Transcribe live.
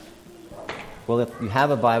Well, if you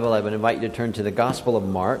have a Bible, I would invite you to turn to the Gospel of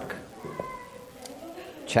Mark,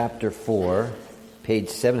 chapter 4, page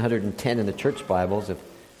 710 in the church Bibles, if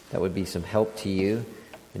that would be some help to you.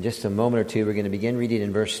 In just a moment or two, we're going to begin reading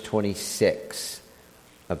in verse 26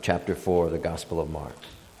 of chapter 4 of the Gospel of Mark.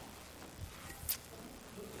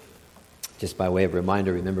 Just by way of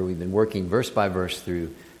reminder, remember we've been working verse by verse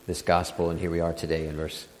through this Gospel, and here we are today in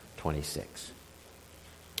verse 26.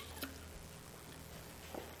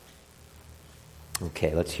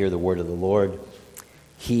 Okay, let's hear the word of the Lord.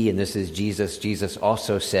 He, and this is Jesus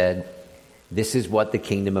also said, "This is what the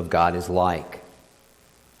kingdom of God is like.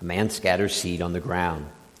 A man scatters seed on the ground.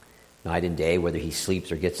 Night and day, whether he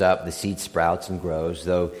sleeps or gets up, the seed sprouts and grows,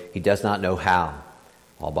 though he does not know how.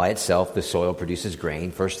 All by itself, the soil produces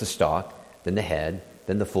grain, first the stalk, then the head,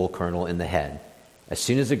 then the full kernel in the head. As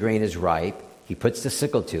soon as the grain is ripe, he puts the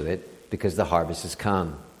sickle to it, because the harvest has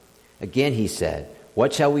come." Again he said,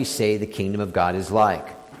 "What shall we say the kingdom of God is like?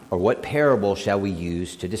 Or what parable shall we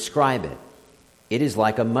use to describe it? It is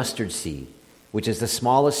like a mustard seed, which is the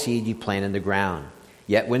smallest seed you plant in the ground.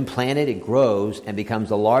 Yet when planted, it grows and becomes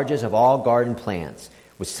the largest of all garden plants,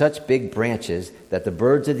 with such big branches that the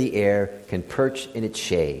birds of the air can perch in its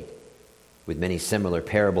shade." With many similar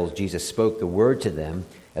parables, Jesus spoke the word to them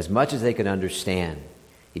as much as they could understand.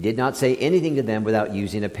 He did not say anything to them without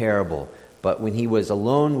using a parable, but when he was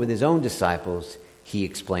alone with his own disciples, he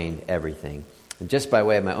explained everything. And just by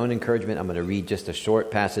way of my own encouragement, I'm going to read just a short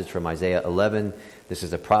passage from Isaiah 11. This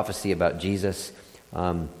is a prophecy about Jesus.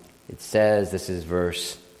 It says, this is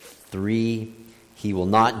verse 3, "He will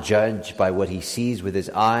not judge by what he sees with his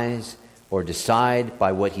eyes, or decide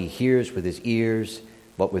by what he hears with his ears,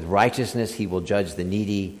 but with righteousness he will judge the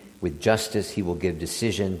needy. With justice he will give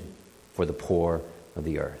decision for the poor of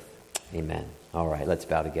the earth." Amen. All right, let's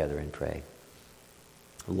bow together and pray.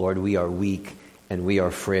 Lord, we are weak and we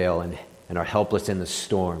are frail and are helpless in the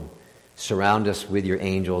storm. Surround us with your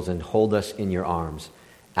angels and hold us in your arms.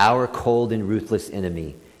 Our cold and ruthless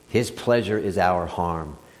enemy, his pleasure is our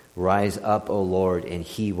harm. Rise up, O Lord, and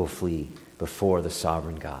he will flee before the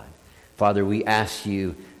sovereign God. Father, we ask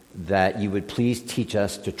you that you would please teach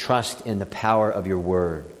us to trust in the power of your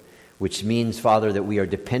word, which means, Father, that we are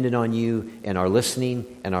dependent on you in our listening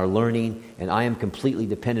and our learning, and I am completely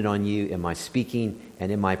dependent on you in my speaking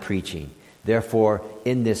and in my preaching. Therefore,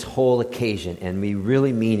 in this whole occasion, and we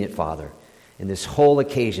really mean it, Father, in this whole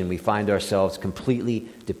occasion, we find ourselves completely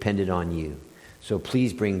dependent on you. So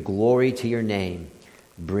please bring glory to your name.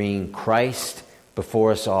 Bring Christ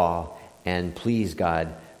before us all. And please, God,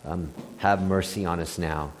 have mercy on us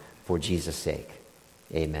now for Jesus' sake.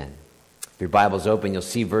 Amen. If your Bible's open, you'll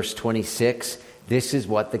see verse 26. This is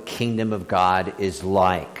what the kingdom of God is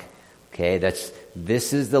like. Okay,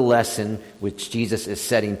 this is the lesson which Jesus is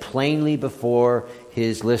setting plainly before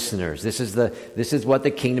his listeners. This is what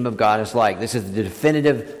the kingdom of God is like. This is the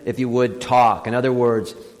definitive, if you would, talk. In other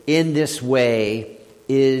words, in this way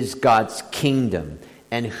is God's kingdom.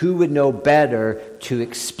 And who would know better to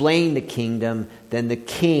explain the kingdom than the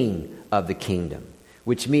king of the kingdom?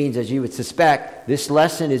 Which means, as you would suspect, this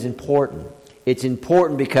lesson is important. It's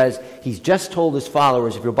important because he's just told his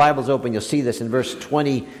followers, if your Bible's open, you'll see this in verse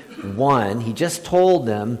 21. He just told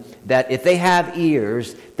them that if they have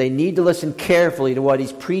ears, they need to listen carefully to what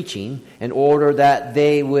he's preaching in order that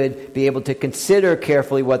they would be able to consider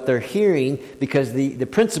carefully what they're hearing, because the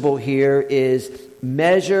principle here is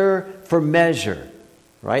measure for measure.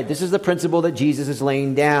 Right? This is the principle that Jesus is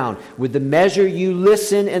laying down. With the measure you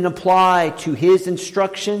listen and apply to his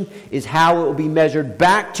instruction is how it will be measured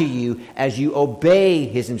back to you as you obey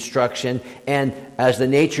his instruction. And as the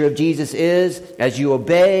nature of Jesus is, as you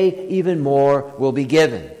obey, even more will be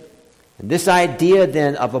given. And this idea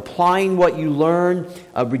then of applying what you learn,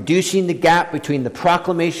 of reducing the gap between the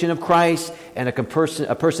proclamation of Christ and a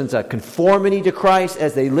person's conformity to Christ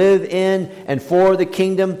as they live in and for the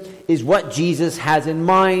kingdom, is what Jesus has in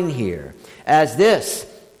mind here. As this,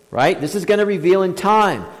 right? This is going to reveal in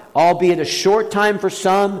time, albeit a short time for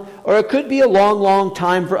some, or it could be a long, long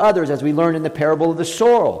time for others, as we learn in the parable of the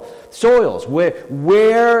soils.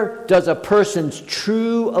 Where does a person's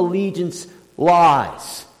true allegiance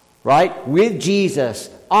lies? Right? With Jesus,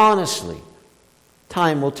 honestly,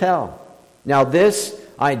 time will tell. Now, this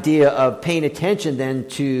idea of paying attention then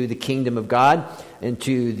to the kingdom of God and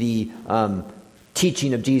to the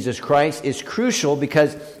teaching of Jesus Christ is crucial,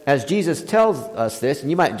 because as Jesus tells us this,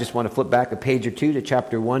 and you might just want to flip back a page or two to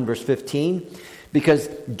chapter 1, verse 15, because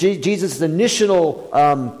Jesus' initial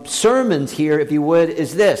sermons here, if you would,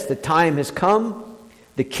 is this: the time has come,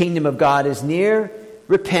 the kingdom of God is near,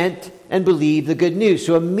 repent and believe the good news.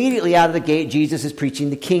 So immediately out of the gate, Jesus is preaching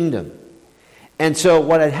the kingdom. And so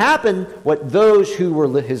what had happened, what those who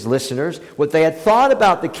were his listeners, what they had thought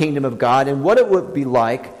about the kingdom of God and what it would be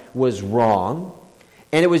like was wrong.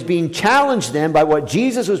 And it was being challenged then by what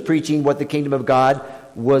Jesus was preaching, what the kingdom of God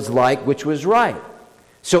was like, which was right.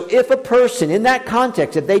 So if a person in that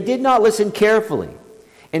context, if they did not listen carefully,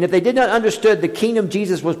 and if they did not understand the kingdom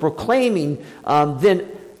Jesus was proclaiming, then,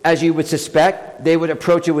 as you would suspect, they would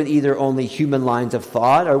approach it with either only human lines of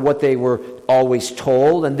thought or what they were always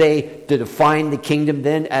told, and they to define the kingdom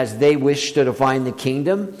then as they wish to define the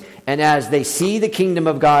kingdom. And as they see the kingdom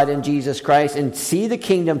of God in Jesus Christ and see the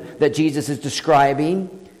kingdom that Jesus is describing,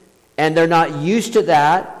 and they're not used to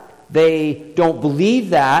that, they don't believe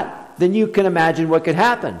that, then you can imagine what could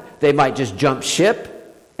happen. They might just jump ship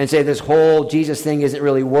and say this whole Jesus thing isn't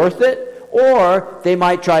really worth it. Or they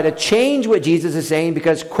might try to change what Jesus is saying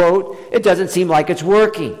because, quote, it doesn't seem like it's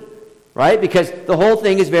working, right? Because the whole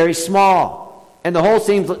thing is very small. And the whole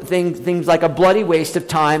thing like a bloody waste of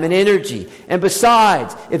time and energy. And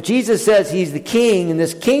besides, if Jesus says he's the king in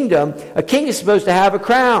this kingdom, a king is supposed to have a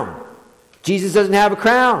crown. Jesus doesn't have a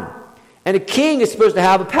crown. And a king is supposed to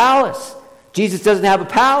have a palace. Jesus doesn't have a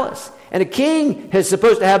palace. And a king is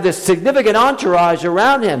supposed to have this significant entourage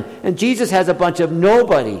around him. And Jesus has a bunch of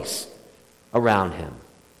nobodies around him.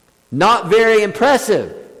 Not very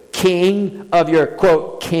impressive. King of your,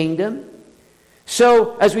 quote, kingdom.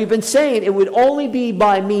 So, as we've been saying, it would only be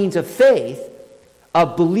by means of faith,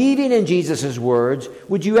 of believing in Jesus' words,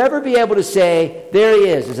 would you ever be able to say, there he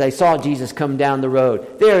is, as I saw Jesus come down the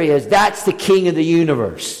road. There he is. That's the king of the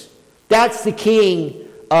universe. That's the king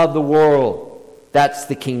of the world. That's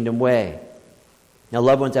the kingdom way. Now,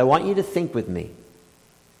 loved ones, I want you to think with me,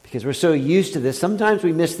 because we're so used to this. Sometimes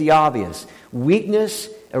we miss the obvious. Weakness,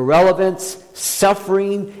 irrelevance,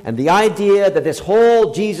 suffering, and the idea that this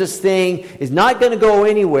whole Jesus thing is not going to go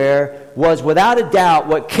anywhere was without a doubt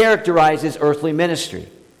what characterizes earthly ministry.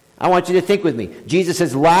 I want you to think with me.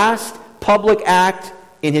 Jesus' last public act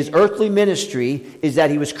in his earthly ministry is that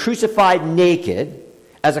he was crucified naked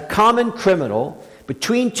as a common criminal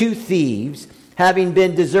between two thieves, having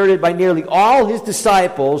been deserted by nearly all his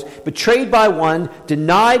disciples, betrayed by one,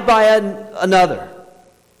 denied by another.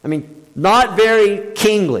 I mean, not very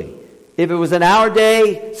kingly. If it was in our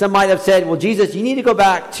day, some might have said, well, Jesus, you need to go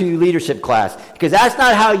back to leadership class, because that's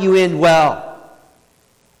not how you end well.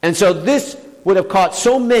 And so this would have caught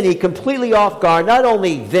so many completely off guard, not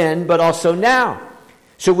only then, but also now.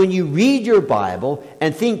 So when you read your Bible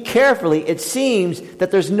and think carefully, it seems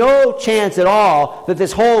that there's no chance at all that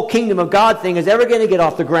this whole kingdom of God thing is ever going to get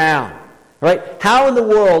off the ground. Right? How in the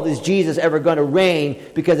world is Jesus ever going to reign?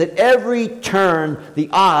 Because at every turn, the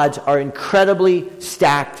odds are incredibly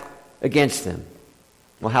stacked against him.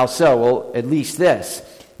 Well, how so? Well, at least this.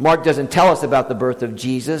 Mark doesn't tell us about the birth of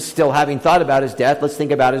Jesus. Still, having thought about his death, let's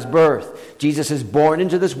think about his birth. Jesus is born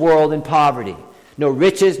into this world in poverty. No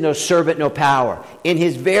riches, no servant, no power. In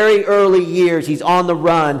his very early years, he's on the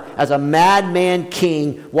run as a madman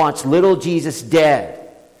king wants little Jesus dead.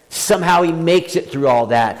 Somehow he makes it through all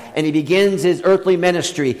that. And he begins his earthly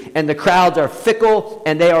ministry. And the crowds are fickle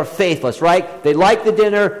and they are faithless, right? They like the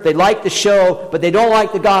dinner, they like the show, but they don't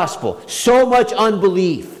like the gospel. So much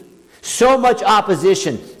unbelief, so much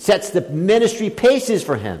opposition sets the ministry paces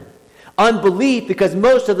for him. Unbelief because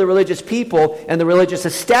most of the religious people and the religious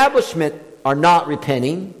establishment are not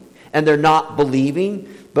repenting and they're not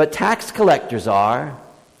believing. But tax collectors are.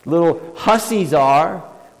 Little hussies are.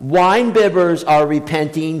 Wine bibbers are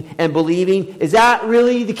repenting and believing. Is that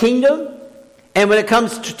really the kingdom? And when it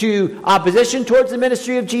comes to opposition towards the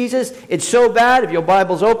ministry of Jesus, it's so bad. If your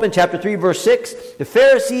Bible's open, chapter 3, verse 6, the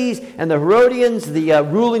Pharisees and the Herodians, the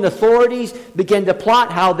ruling authorities, begin to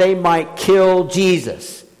plot how they might kill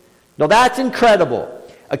Jesus. Now that's incredible.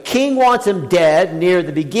 A king wants him dead near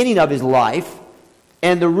the beginning of his life,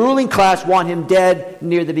 and the ruling class want him dead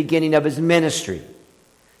near the beginning of his ministry.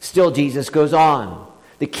 Still, Jesus goes on.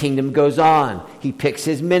 The kingdom goes on. He picks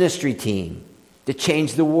his ministry team to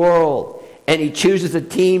change the world. And he chooses a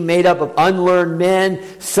team made up of unlearned men.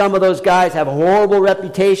 Some of those guys have horrible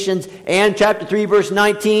reputations. And chapter 3, verse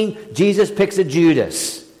 19, Jesus picks a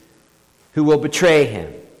Judas who will betray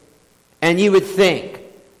him. And you would think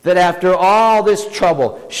that after all this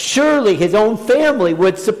trouble, surely his own family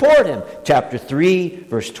would support him. Chapter 3,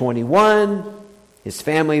 verse 21, his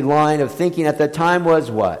family line of thinking at that time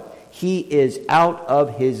was what? He is out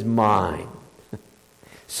of his mind.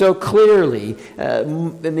 So clearly,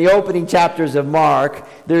 in the opening chapters of Mark,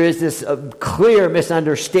 there is this clear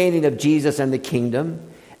misunderstanding of Jesus and the kingdom.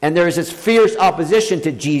 And there is this fierce opposition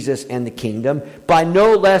to Jesus and the kingdom by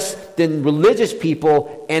no less than religious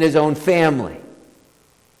people and his own family.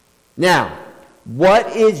 Now,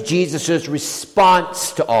 What is Jesus'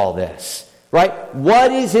 response to all this? Right?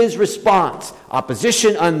 What is his response?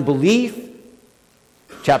 Opposition, unbelief.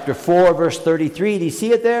 Chapter 4, verse 33. Do you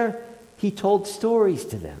see it there? He told stories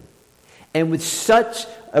to them. And with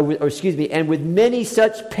many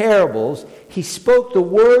such parables, he spoke the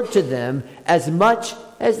word to them as much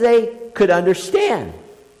as they could understand.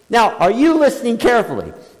 Now, are you listening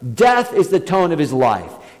carefully? Death is the tone of his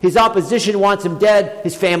life. His opposition wants him dead.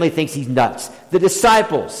 His family thinks he's nuts. The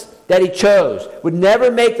disciples that he chose would never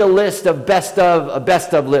make the list of best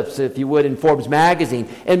of lists, if you would, in Forbes magazine.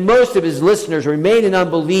 And most of his listeners remain in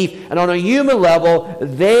unbelief. And on a human level,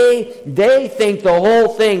 they think the whole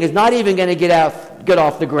thing is not even going to get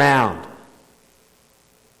off the ground.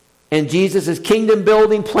 And Jesus' kingdom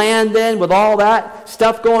building plan then, with all that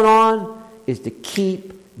stuff going on, is to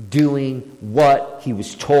keep doing what he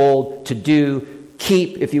was told to do.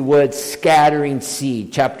 Keep, if you would, scattering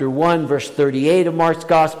seed. Chapter 1, verse 38 of Mark's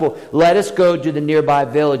Gospel. Let us go to the nearby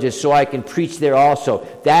villages so I can preach there also.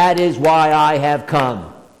 That is why I have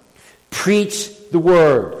come. Preach the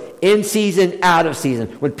word. In season, out of season.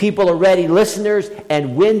 When people are ready, listeners,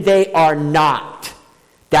 and when they are not.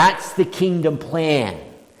 That's the kingdom plan.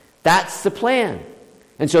 That's the plan.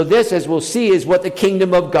 And so this, as we'll see, is what the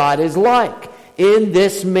kingdom of God is like. In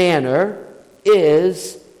this manner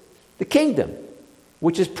is the kingdom.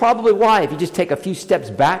 Which is probably why, if you just take a few steps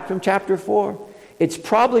back from chapter 4, it's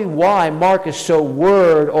probably why Mark is so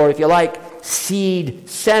word, or if you like,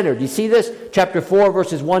 seed-centered. You see this? Chapter 4,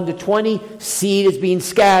 verses 1 to 20, seed is being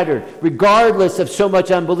scattered. Regardless of so much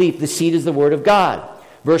unbelief, the seed is the word of God.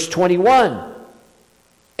 Verse 21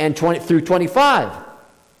 and 20 through 25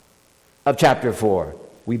 of chapter 4.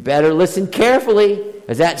 We better listen carefully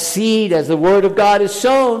as that seed, as the word of God is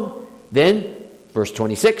sown. Then verse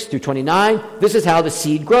 26 through 29, this is how the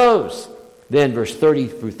seed grows. Then verse 30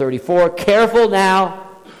 through 34, careful now.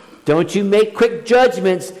 Don't you make quick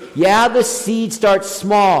judgments. Yeah, the seed starts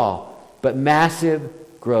small, but massive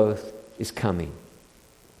growth is coming.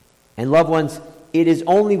 And loved ones, it is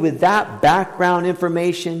only with that background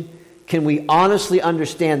information can we honestly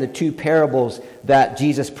understand the two parables that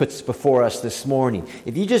Jesus puts before us this morning.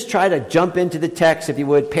 If you just try to jump into the text, if you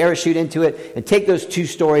would, parachute into it, and take those two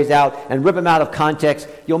stories out and rip them out of context,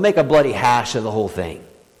 you'll make a bloody hash of the whole thing.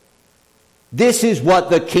 This is what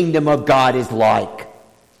the kingdom of God is like.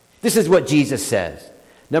 This is what Jesus says.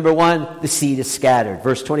 Number one, the seed is scattered.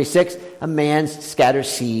 Verse 26, a man scatters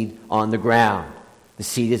seed on the ground. The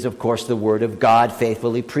seed is, of course, the word of God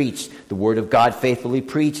faithfully preached. The word of God faithfully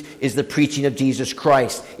preached is the preaching of Jesus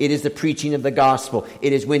Christ. It is the preaching of the gospel.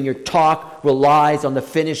 It is when your talk relies on the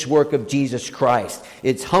finished work of Jesus Christ.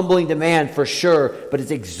 It's humbling to man for sure, but it's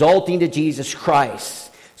exalting to Jesus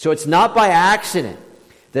Christ. So it's not by accident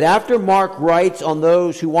that after Mark writes on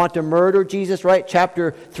those who want to murder Jesus, right?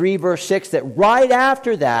 Chapter 3, verse 6, that right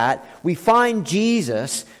after that, we find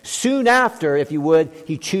Jesus, soon after, if you would,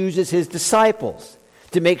 he chooses his disciples.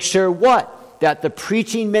 To make sure what? That the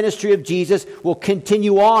preaching ministry of Jesus will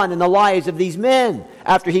continue on in the lives of these men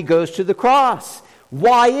after he goes to the cross.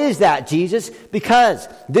 Why is that, Jesus? Because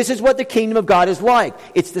this is what the kingdom of God is like.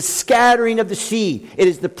 It's the scattering of the seed. It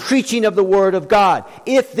is the preaching of the word of God.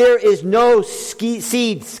 If there is no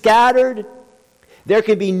seed scattered, there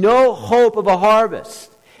can be no hope of a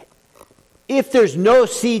harvest. If there's no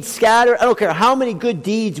seed scattered, I don't care how many good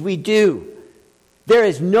deeds we do, there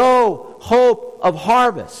is no hope of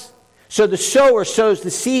harvest. So the sower sows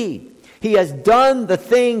the seed. He has done the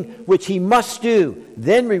thing which he must do.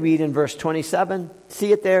 Then we read in verse 27,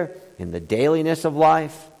 see it there? In the dailiness of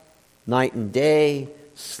life, night and day,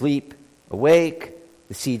 sleep, awake,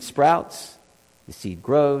 the seed sprouts, the seed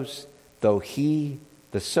grows, though he,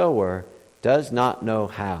 the sower, does not know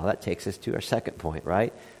how. That takes us to our second point,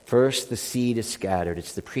 right? First, the seed is scattered.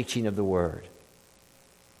 It's the preaching of the word,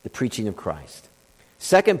 the preaching of Christ.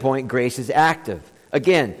 Second point, grace is active.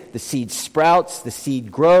 Again, the seed sprouts, the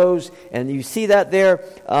seed grows, and you see that there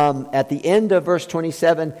at the end of verse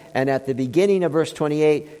 27 and at the beginning of verse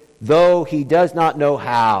 28, though he does not know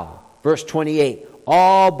how. Verse 28,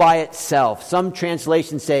 all by itself. Some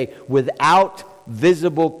translations say, without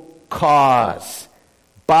visible cause.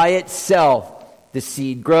 By itself, the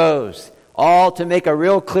seed grows. All to make a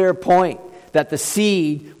real clear point that the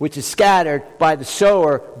seed, which is scattered by the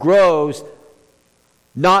sower, grows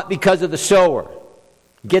not because of the sower.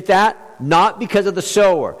 Get that? Not because of the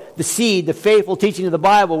sower. The seed, the faithful teaching of the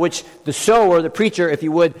Bible, which the sower, the preacher, if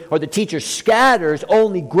you would, or the teacher scatters,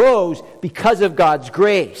 only grows because of God's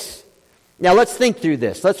grace. Now let's think through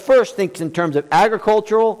this. Let's first think in terms of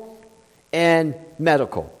agricultural and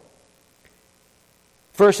medical.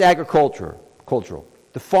 First, agricultural.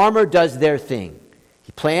 The farmer does their thing.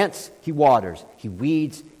 He plants, he waters, he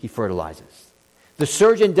weeds, he fertilizes. The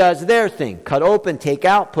surgeon does their thing. Cut open, take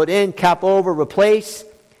out, put in, cap over, replace,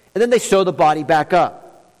 and then they sew the body back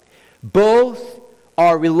up. Both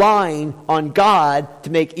are relying on God to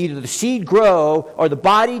make either the seed grow or the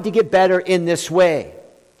body to get better in this way.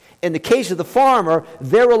 In the case of the farmer,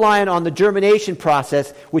 they're relying on the germination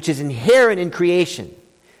process, which is inherent in creation.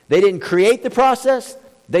 They didn't create the process,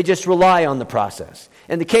 they just rely on the process.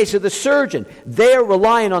 In the case of the surgeon, they are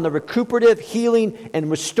relying on the recuperative, healing,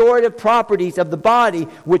 and restorative properties of the body,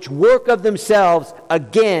 which work of themselves,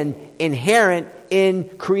 again, inherent in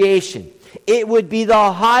creation. It would be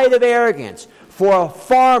the height of arrogance for a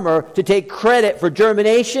farmer to take credit for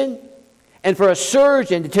germination and for a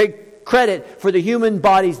surgeon to take credit for the human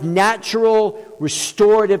body's natural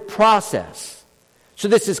restorative process. So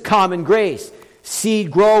this is common grace. Seed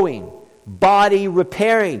growing, body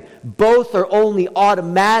repairing. Both are only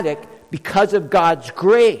automatic because of God's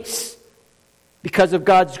grace. Because of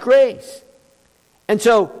God's grace. And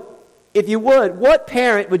so, if you would, what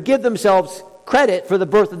parent would give themselves credit for the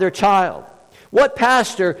birth of their child? What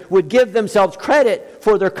pastor would give themselves credit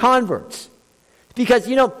for their converts? Because,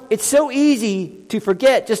 it's so easy to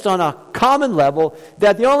forget just on a common level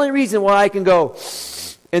that the only reason why I can go,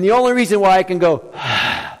 and the only reason why I can go,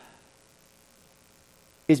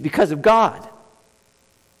 is because of God.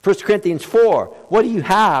 1 Corinthians 4, what do you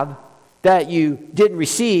have that you didn't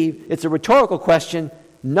receive? It's a rhetorical question.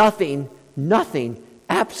 Nothing,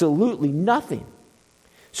 absolutely nothing.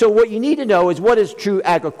 So what you need to know is what is true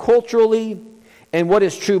agriculturally and what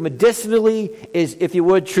is true medicinally is, if you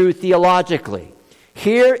would, true theologically.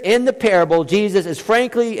 Here in the parable, Jesus is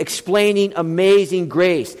frankly explaining amazing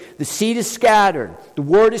grace. The seed is scattered. The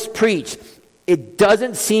word is preached. It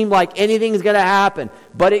doesn't seem like anything is going to happen,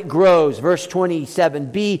 but it grows. Verse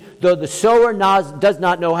 27b, though the sower does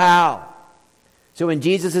not know how. So in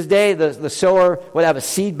Jesus' day, the sower would have a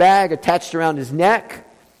seed bag attached around his neck.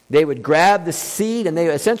 They would grab the seed and they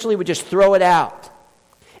essentially would just throw it out.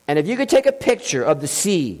 And if you could take a picture of the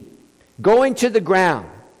seed going to the ground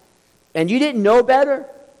and you didn't know better,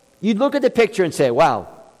 you'd look at the picture and say, wow,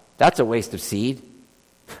 that's a waste of seed.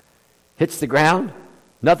 Hits the ground,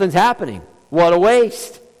 nothing's happening. What a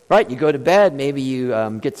waste, right? You go to bed, maybe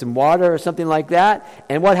you get some water or something like that,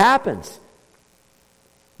 and what happens?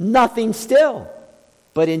 Nothing still.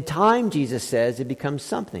 But in time, Jesus says, it becomes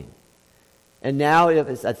something. And now,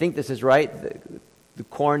 I think this is right, the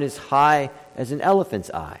corn is high as an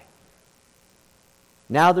elephant's eye.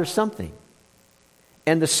 Now there's something.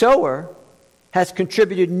 And the sower has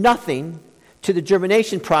contributed nothing to the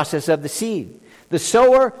germination process of the seed. The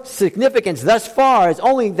sower significance thus far is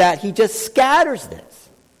only that he just scatters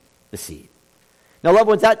the seed. Now, loved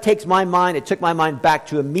ones, that takes my mind, it took my mind back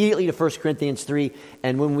to immediately to 1 Corinthians 3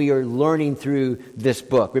 and when we are learning through this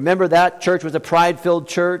book. Remember that church was a pride-filled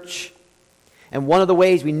church? And one of the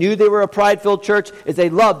ways we knew they were a pride-filled church is they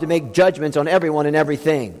loved to make judgments on everyone and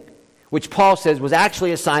everything, which Paul says was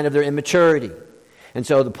actually a sign of their immaturity. And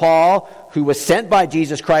so the Paul, who was sent by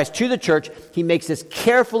Jesus Christ to the church, he makes this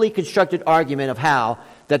carefully constructed argument of how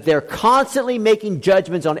that they're constantly making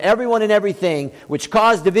judgments on everyone and everything, which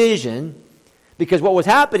caused division, because what was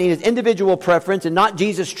happening is individual preference and not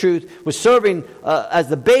Jesus' truth was serving as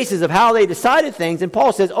the basis of how they decided things. And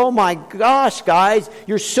Paul says, oh my gosh, guys,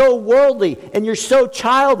 you're so worldly and you're so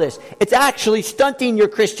childish. It's actually stunting your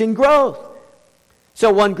Christian growth.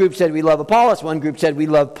 So one group said we love Apollos, one group said we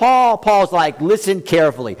love Paul. Paul's like, listen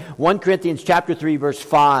carefully. 1 Corinthians chapter 3, verse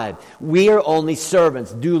 5. We are only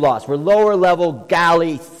servants, doulos. We're lower level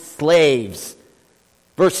galley slaves.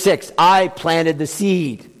 Verse 6, I planted the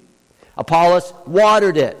seed. Apollos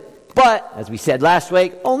watered it. But, as we said last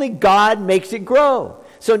week, only God makes it grow.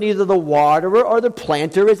 So neither the waterer or the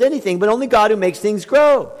planter is anything, but only God who makes things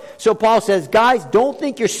grow. So Paul says, guys, don't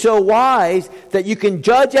think you're so wise that you can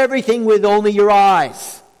judge everything with only your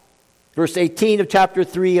eyes. Verse 18 of chapter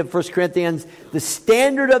 3 of 1 Corinthians, the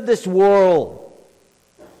standard of this world.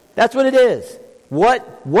 That's what it is.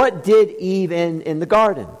 What did Eve in the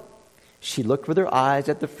garden? She looked with her eyes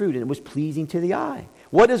at the fruit, and it was pleasing to the eye.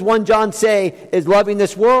 What does 1 John say is loving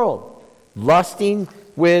this world? Lusting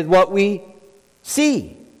with what we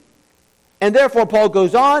see. And therefore Paul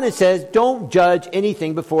goes on and says, don't judge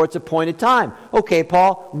anything before its appointed time. Okay,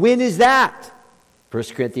 Paul, when is that? 1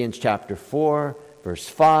 Corinthians chapter 4, verse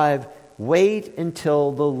 5. Wait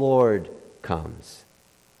until the Lord comes.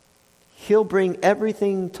 He'll bring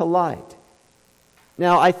everything to light.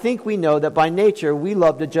 Now, I think we know that by nature we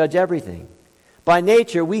love to judge everything. By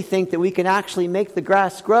nature, we think that we can actually make the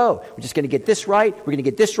grass grow. We're just going to get this right, we're going to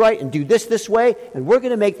get this right, and do this way, and we're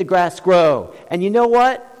going to make the grass grow. And you know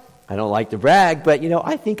what? I don't like to brag, but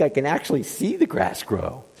I think I can actually see the grass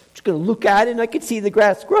grow. I'm just going to look at it, and I can see the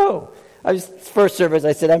grass grow. First service,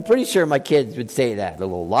 I said, I'm pretty sure my kids would say that. The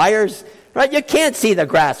little liars. Right? You can't see the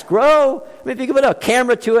grass grow. I mean, if you can put a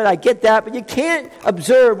camera to it, I get that, but you can't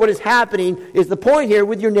observe what is happening, is the point here,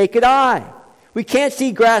 with your naked eye. We can't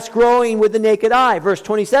see grass growing with the naked eye. Verse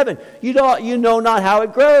 27, you know not how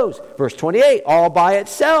it grows. Verse 28, all by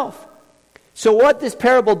itself. So what this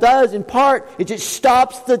parable does, in part, it just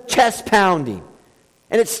stops the chest pounding.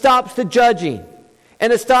 And it stops the judging.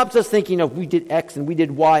 And it stops us thinking, we did X and we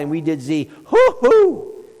did Y and we did Z.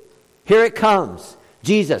 Hoo-hoo! Here it comes.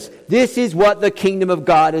 Jesus, this is what the kingdom of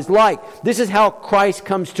God is like. This is how Christ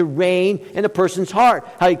comes to reign in a person's heart.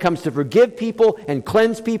 How he comes to forgive people and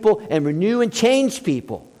cleanse people and renew and change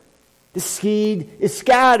people. The seed is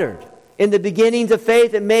scattered. In the beginnings of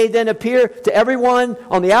faith, it may then appear to everyone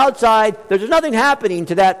on the outside that there's nothing happening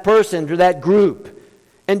to that person, to that group.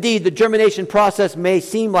 Indeed, the germination process may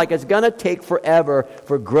seem like it's going to take forever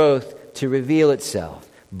for growth to reveal itself.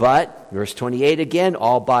 But, verse 28 again,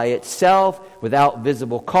 all by itself, without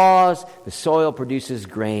visible cause, the soil produces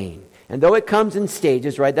grain. And though it comes in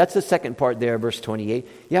stages, right, that's the second part there, verse 28.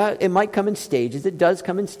 Yeah, it might come in stages. It does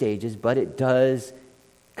come in stages, but it does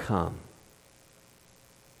come.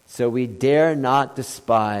 So we dare not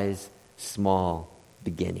despise small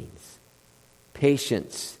beginnings.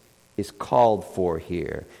 Patience is called for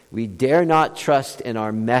here. We dare not trust in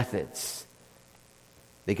our methods,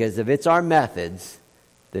 because if it's our methods,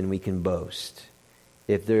 then we can boast.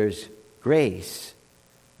 If there's grace,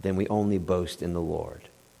 then we only boast in the Lord.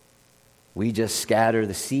 We just scatter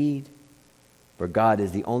the seed, for God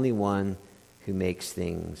is the only one who makes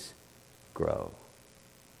things grow.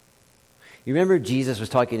 You remember Jesus was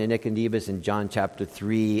talking to Nicodemus in John chapter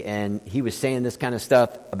 3, and he was saying this kind of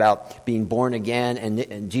stuff about being born again,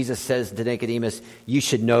 and Jesus says to Nicodemus, you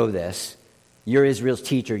should know this. You're Israel's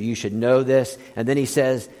teacher, you should know this. And then he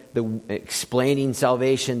says, explaining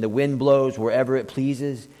salvation, the wind blows wherever it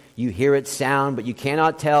pleases. You hear its sound, but you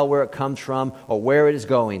cannot tell where it comes from or where it is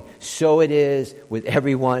going. So it is with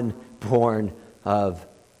everyone born of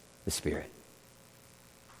the Spirit.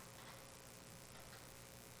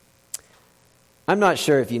 I'm not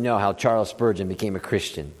sure if you know how Charles Spurgeon became a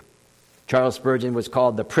Christian. Charles Spurgeon was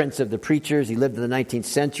called the Prince of the Preachers. He lived in the 19th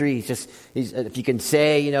century. He's if you can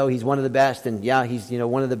say, he's one of the best, and yeah, he's,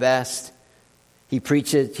 one of the best. He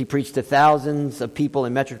preached to thousands of people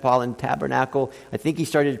in Metropolitan Tabernacle. I think he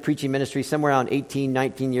started preaching ministry somewhere around 18,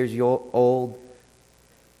 19 years old.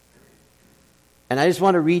 And I just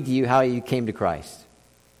want to read to you how he came to Christ.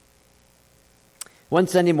 One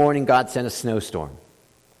Sunday morning, God sent a snowstorm.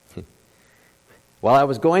 While I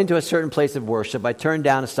was going to a certain place of worship, I turned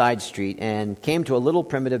down a side street and came to a little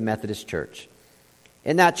primitive Methodist church.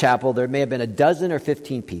 In that chapel, there may have been a dozen or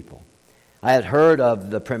 15 people. I had heard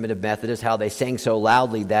of the primitive Methodists, how they sang so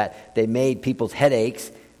loudly that they made people's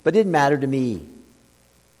headaches, but it didn't matter to me.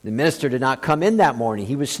 The minister did not come in that morning.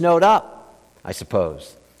 He was snowed up, I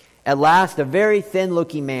suppose. At last, a very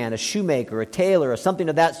thin-looking man, a shoemaker, a tailor, or something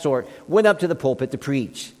of that sort, went up to the pulpit to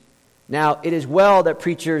preach. Now, it is well that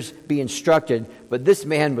preachers be instructed, but this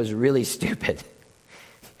man was really stupid.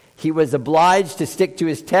 He was obliged to stick to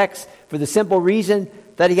his text for the simple reason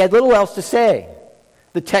that he had little else to say.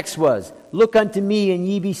 The text was, "Look unto me, and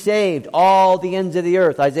ye be saved, all the ends of the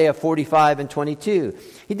earth," Isaiah 45 and 22.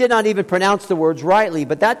 He did not even pronounce the words rightly,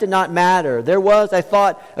 but that did not matter. There was, I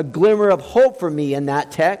thought, a glimmer of hope for me in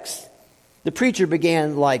that text. The preacher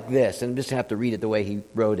began like this, and I'm just going to have to read it the way he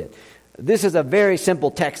wrote it. This is a very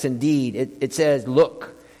simple text indeed. It says,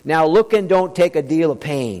 look. Now look and don't take a deal of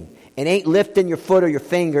pain. It ain't lifting your foot or your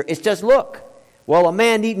finger. It's just look. Well, a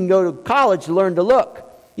man needn't go to college to learn to look.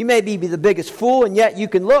 You may be the biggest fool, and yet you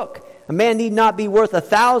can look. A man need not be worth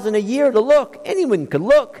 1,000 a year to look. Anyone can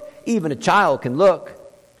look. Even a child can look.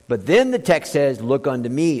 But then the text says, look unto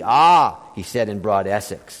me. Ah, he said in broad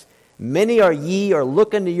Essex. Many are ye or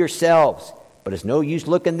look unto yourselves. But it's no use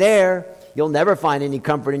looking there. You'll never find any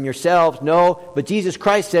comfort in yourselves. No, but Jesus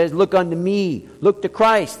Christ says, look unto me. Look to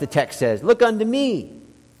Christ, the text says. Look unto me.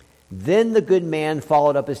 Then the good man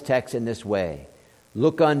followed up his text in this way.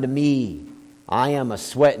 Look unto me. I am a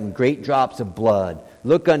sweating great drops of blood.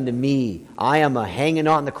 Look unto me. I am a hanging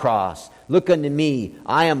on the cross. Look unto me.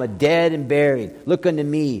 I am a dead and buried. Look unto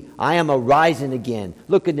me. I am a rising again.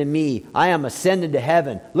 Look unto me. I am ascended to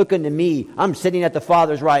heaven. Look unto me. I'm sitting at the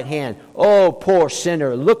Father's right hand. Oh, poor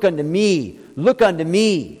sinner. Look unto me. Look unto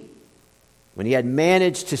me. When he had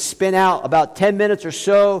managed to spin out about 10 minutes or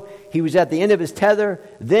so, he was at the end of his tether.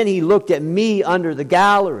 Then he looked at me under the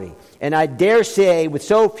gallery. And I dare say, with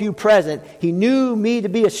so few present, he knew me to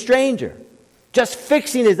be a stranger. Just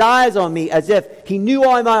fixing his eyes on me as if he knew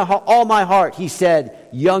all my heart, he said,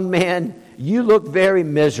 "Young man, you look very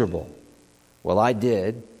miserable." Well, I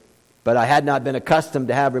did, but I had not been accustomed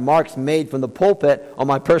to have remarks made from the pulpit on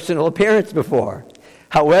my personal appearance before.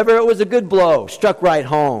 However, it was a good blow, struck right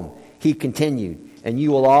home. He continued, "And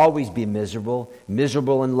you will always be miserable,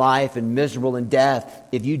 miserable in life and miserable in death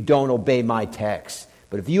if you don't obey my text.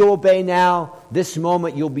 But if you obey now, this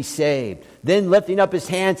moment you'll be saved." Then lifting up his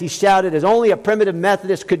hands, he shouted, as only a primitive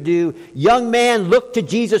Methodist could do, "Young man, look to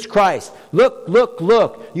Jesus Christ. Look, look,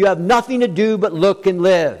 look. You have nothing to do but look and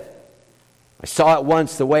live." I saw at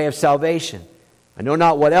once the way of salvation. I know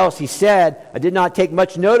not what else he said. I did not take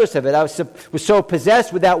much notice of it. I was so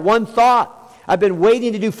possessed with that one thought. I've been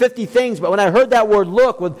waiting to do 50 things, but when I heard that word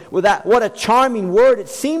 "look," with that, what a charming word it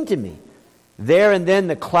seemed to me. There and then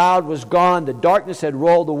the cloud was gone, the darkness had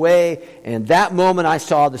rolled away, and that moment I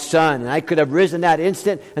saw the sun. And I could have risen that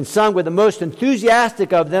instant and sung with the most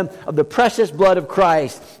enthusiastic of them of the precious blood of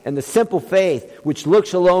Christ and the simple faith which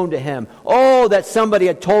looks alone to him. Oh, that somebody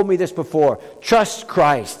had told me this before. Trust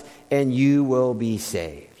Christ and you will be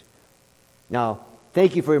saved. Now,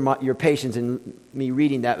 thank you for your patience in me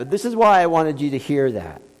reading that, but this is why I wanted you to hear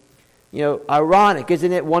that. You know, ironic,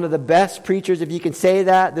 isn't it? One of the best preachers, if you can say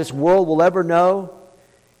that, this world will ever know,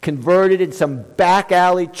 converted in some back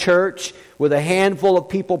alley church with a handful of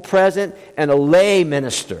people present and a lay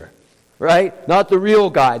minister, right? Not the real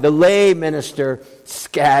guy, the lay minister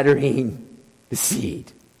scattering the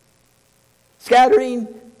seed. Scattering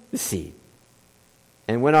the seed.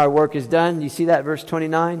 And when our work is done, you see that verse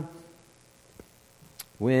 29?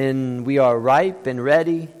 When we are ripe and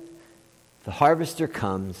ready, the harvester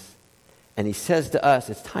comes. And he says to us,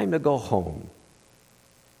 it's time to go home.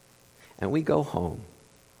 And we go home.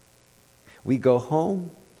 We go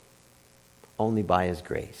home only by his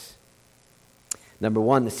grace. Number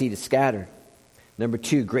one, the seed is scattered. Number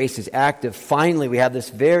two, grace is active. Finally, we have this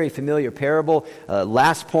very familiar parable.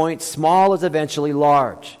 Last point, small is eventually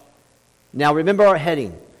large. Now remember our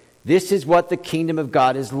heading. This is what the kingdom of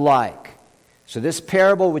God is like. So this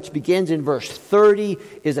parable, which begins in verse 30,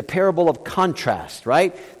 is a parable of contrast,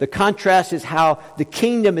 right? The contrast is how the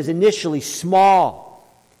kingdom is initially small,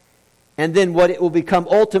 and then what it will become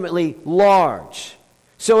ultimately large.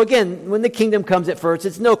 So again, when the kingdom comes at first,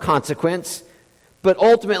 it's no consequence, but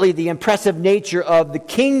ultimately the impressive nature of the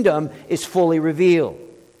kingdom is fully revealed.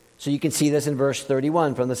 So you can see this in verse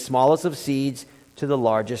 31, from the smallest of seeds to the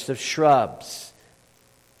largest of shrubs.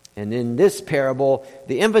 And in this parable,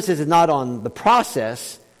 the emphasis is not on the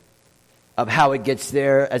process of how it gets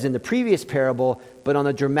there, as in the previous parable, but on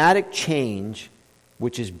the dramatic change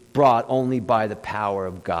which is brought only by the power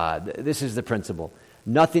of God. This is the principle.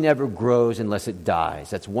 Nothing ever grows unless it dies.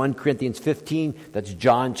 That's 1 Corinthians 15. That's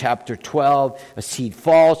John chapter 12. A seed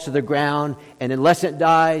falls to the ground, and unless it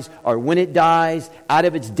dies, or when it dies, out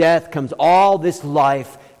of its death comes all this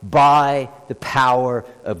life by the power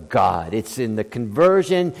of God. It's in the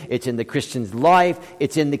conversion, it's in the Christian's life,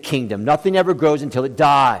 it's in the kingdom. Nothing ever grows until it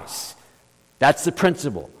dies. That's the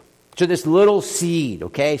principle. So this little seed,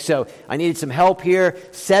 okay? So I needed some help here.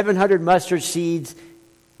 700 mustard seeds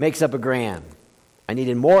makes up a gram. I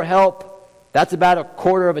needed more help. That's about a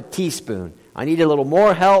quarter of a teaspoon. I needed a little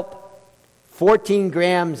more help. 14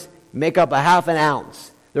 grams make up a half an ounce.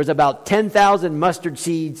 There's about 10,000 mustard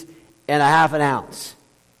seeds and a half an ounce.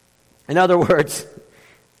 In other words,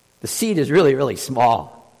 the seed is really, really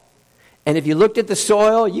small. And if you looked at the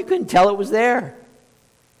soil, you couldn't tell it was there.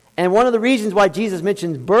 And one of the reasons why Jesus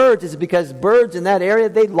mentions birds is because birds in that area,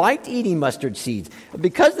 they liked eating mustard seeds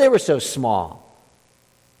because they were so small.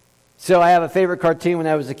 So I have a favorite cartoon when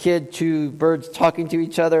I was a kid, two birds talking to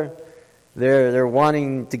each other. They're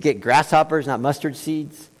wanting to get grasshoppers, not mustard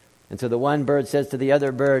seeds. And so the one bird says to the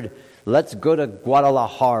other bird, "Let's go to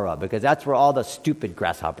Guadalajara, because that's where all the stupid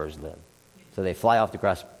grasshoppers live." So they fly off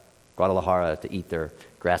to Guadalajara to eat their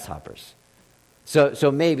grasshoppers.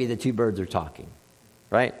 So maybe the two birds are talking,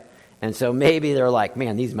 right? And so maybe they're like,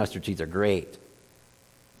 "Man, these mustard seeds are great."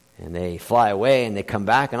 And they fly away and they come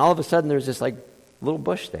back, and all of a sudden there's this like little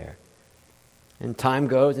bush there. And time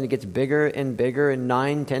goes and it gets bigger and bigger, and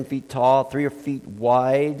 9, 10 feet tall, 3 feet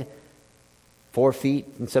wide, 4 feet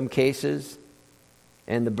in some cases.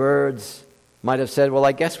 And the birds might have said, "Well,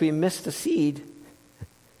 I guess we missed a seed.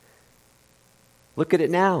 Look at it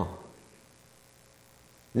now.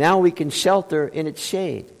 Now we can shelter in its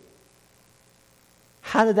shade."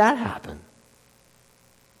 How did that happen?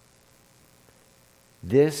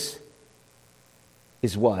 This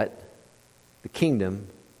is what the kingdom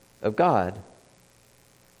of God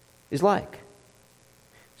is like.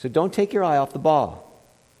 So don't take your eye off the ball.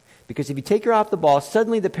 Because if you take your eye off the ball,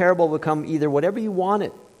 suddenly the parable will become either whatever you want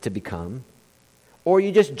it to become, or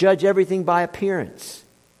you just judge everything by appearance.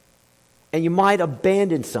 And you might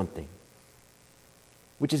abandon something,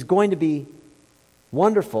 which is going to be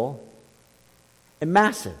wonderful and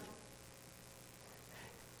massive.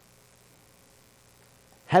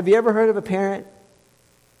 Have you ever heard of a parent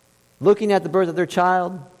looking at the birth of their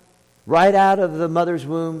child right out of the mother's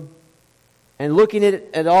womb and looking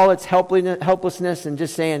at all its helplessness and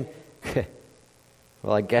just saying,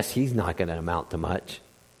 well, I guess he's not going to amount to much?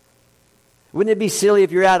 Wouldn't it be silly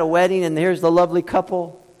if you're at a wedding and here's the lovely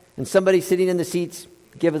couple and somebody sitting in the seats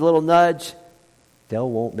give it a little nudge? They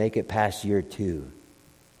won't make it past year 2.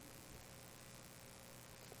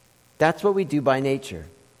 That's what we do by nature.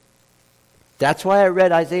 That's why I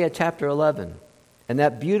read Isaiah chapter 11 and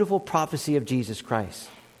that beautiful prophecy of Jesus Christ.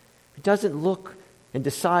 He doesn't look and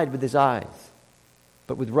decide with his eyes,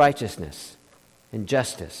 but with righteousness and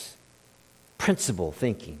justice, principle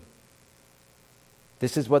thinking.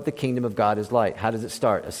 This is what the kingdom of God is like. How does it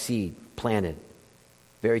start? A seed planted,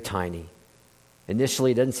 very tiny.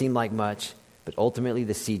 Initially, it doesn't seem like much, but ultimately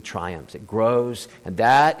the seed triumphs. It grows, and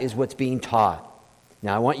that is what's being taught.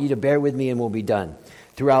 Now, I want you to bear with me and we'll be done.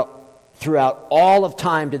 Throughout all of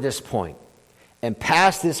time to this point, and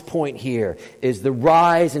past this point here, is the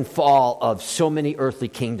rise and fall of so many earthly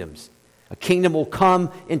kingdoms. A kingdom will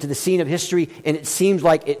come into the scene of history, and it seems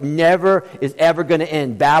like it never is ever going to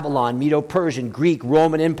end. Babylon, Medo-Persian, Greek,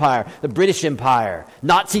 Roman Empire, the British Empire,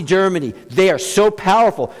 Nazi Germany. They are so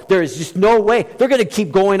powerful. There is just no way. They're going to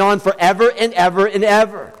keep going on forever and ever and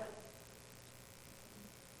ever.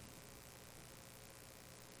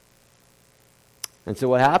 And so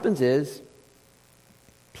what happens is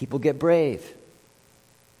people get brave.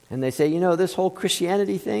 And they say, this whole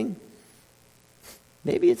Christianity thing,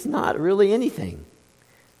 maybe it's not really anything.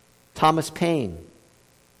 Thomas Paine,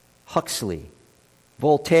 Huxley,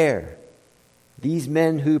 Voltaire, these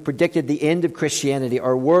men who predicted the end of Christianity,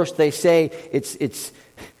 or worse, they say it's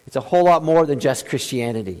a whole lot more than just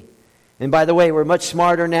Christianity. And by the way, we're much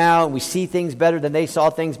smarter now, and we see things better than they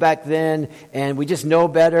saw things back then, and we just know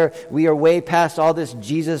better. We are way past all this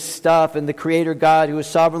Jesus stuff and the Creator God who is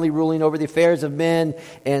sovereignly ruling over the affairs of men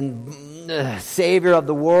and Savior of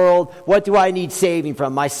the world. What do I need saving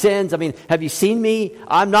from? My sins? I mean, have you seen me?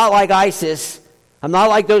 I'm not like ISIS. I'm not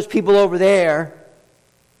like those people over there.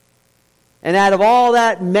 And out of all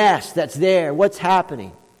that mess that's there, what's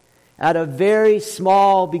happening? Out of very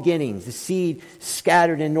small beginnings, the seed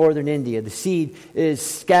scattered in northern India. The seed is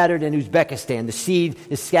scattered in Uzbekistan. The seed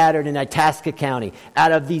is scattered in Itasca County.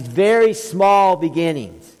 Out of these very small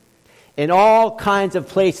beginnings, in all kinds of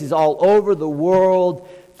places all over the world,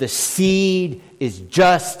 the seed is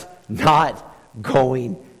just not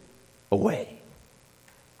going away.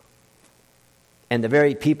 And the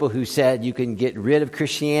very people who said you can get rid of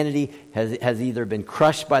Christianity has either been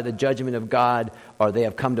crushed by the judgment of God, or they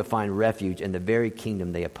have come to find refuge in the very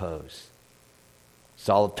kingdom they oppose.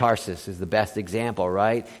 Saul of Tarsus is the best example,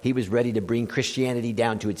 right? He was ready to bring Christianity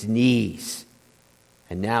down to its knees.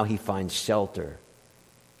 And now he finds shelter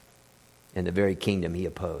in the very kingdom he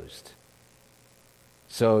opposed.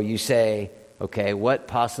 So you say, okay, what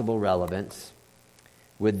possible relevance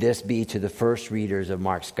would this be to the first readers of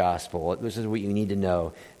Mark's gospel? This is what you need to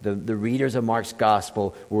know. The readers of Mark's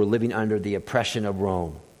gospel were living under the oppression of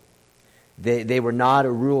Rome. They were not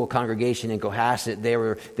a rural congregation in Cohasset.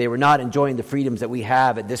 They were not enjoying the freedoms that we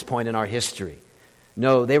have at this point in our history.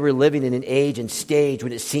 No, they were living in an age and stage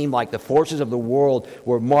when it seemed like the forces of the world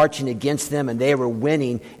were marching against them and they were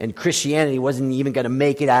winning, and Christianity wasn't even going to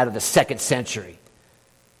make it out of the 2nd century.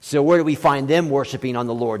 So where do we find them worshiping on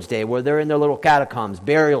the Lord's Day? Where they're in their little catacombs,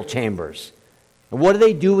 burial chambers. And what are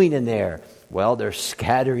they doing in there? Well, they're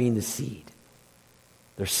scattering the seed.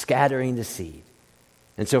 They're scattering the seed.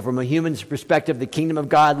 And so from a human's perspective, the kingdom of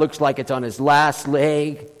God looks like it's on its last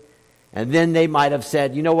leg. And then they might have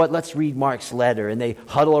said, you know what, let's read Mark's letter. And they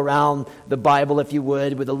huddle around the Bible, if you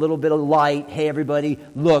would, with a little bit of light. Hey, everybody,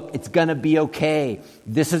 look, it's going to be okay.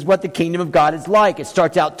 This is what the kingdom of God is like. It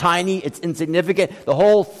starts out tiny. It's insignificant. The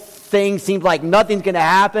whole thing seems like nothing's going to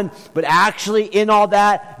happen. But actually, in all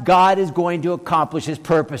that, God is going to accomplish his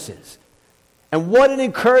purposes. And what an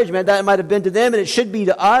encouragement that might have been to them, and it should be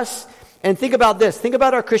to us. And think about this. Think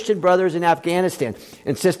about our Christian brothers in Afghanistan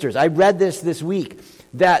and sisters. I read this week,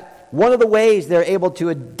 that one of the ways they're able to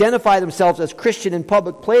identify themselves as Christian in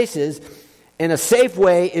public places in a safe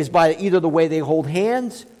way is by either the way they hold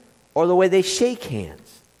hands or the way they shake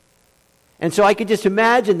hands. And so I could just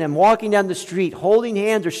imagine them walking down the street, holding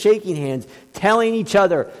hands or shaking hands, telling each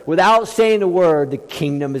other, without saying a word, the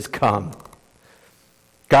kingdom has come.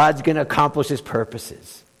 God's going to accomplish his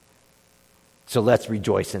purposes. So let's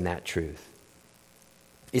rejoice in that truth.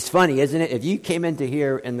 It's funny, isn't it? If you came into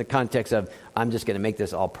here in the context of, I'm just going to make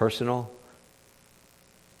this all personal,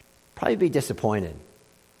 probably be disappointed.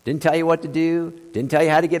 Didn't tell you what to do, didn't tell you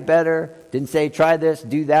how to get better, didn't say, try this,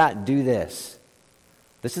 do that, do this.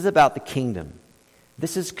 This is about the kingdom.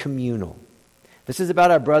 This is communal. This is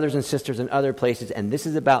about our brothers and sisters in other places, and this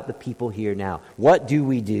is about the people here now. What do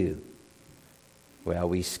we do? Well,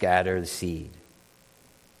 we scatter the seed.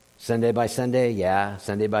 Sunday by Sunday, yeah.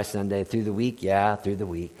 Sunday by Sunday. Through the week, yeah. Through the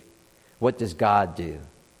week. What does God do?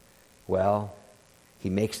 Well,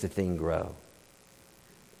 he makes the thing grow.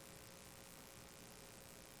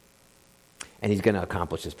 And he's going to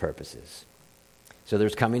accomplish his purposes. So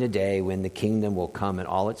there's coming a day when the kingdom will come in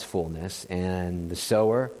all its fullness, and the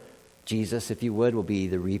sower, Jesus, if you would, will be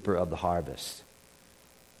the reaper of the harvest.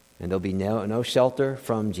 And there'll be no shelter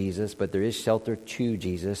from Jesus, but there is shelter to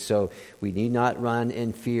Jesus. So we need not run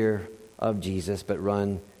in fear of Jesus, but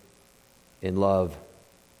run in love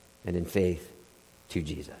and in faith to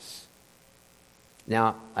Jesus.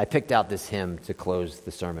 Now, I picked out this hymn to close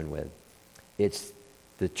the sermon with. It's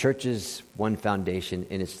the church's one foundation,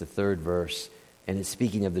 and it's the third verse, and it's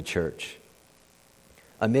speaking of the church.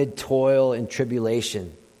 Amid toil and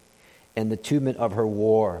tribulation and the tumult of her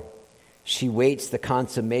war, she waits the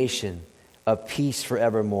consummation of peace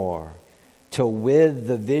forevermore, till with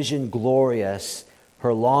the vision glorious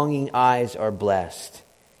her longing eyes are blessed,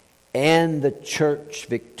 and the church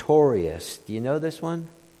victorious. Do you know this one?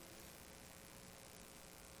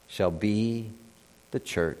 Shall be the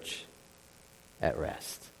church at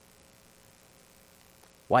rest.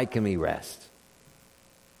 Why can we rest?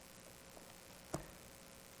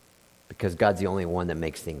 Because God's the only one that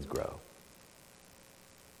makes things grow.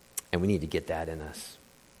 And we need to get that in us.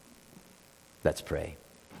 Let's pray.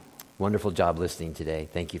 Wonderful job listening today.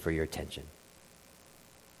 Thank you for your attention.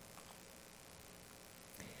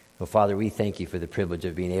 Well, Father, we thank you for the privilege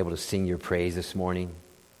of being able to sing your praise this morning.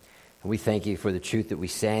 And we thank you for the truth that we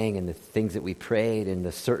sang and the things that we prayed and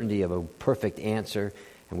the certainty of a perfect answer.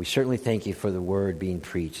 And we certainly thank you for the word being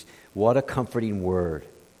preached. What a comforting word,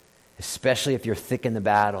 especially if you're thick in the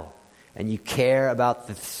battle and you care about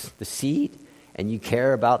the seed and you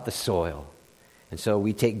care about the soil. And so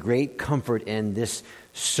we take great comfort in this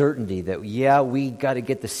certainty that, yeah, we got to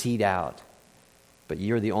get the seed out, but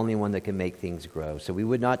you're the only one that can make things grow. So we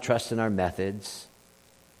would not trust in our methods.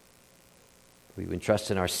 We would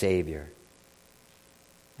trust in our Savior.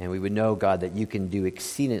 And we would know, God, that you can do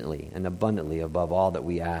exceedingly and abundantly above all that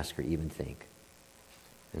we ask or even think.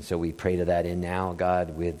 And so we pray to that end now,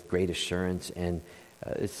 God, with great assurance. And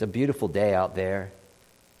it's a beautiful day out there.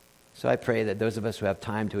 So I pray that those of us who have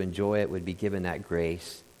time to enjoy it would be given that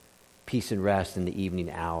grace, peace and rest in the evening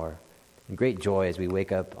hour, and great joy as we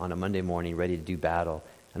wake up on a Monday morning ready to do battle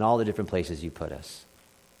and all the different places you put us.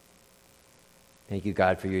 Thank you,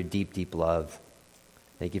 God, for your deep, deep love.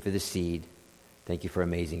 Thank you for the seed. Thank you for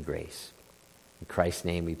amazing grace. In Christ's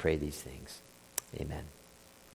name we pray these things. Amen.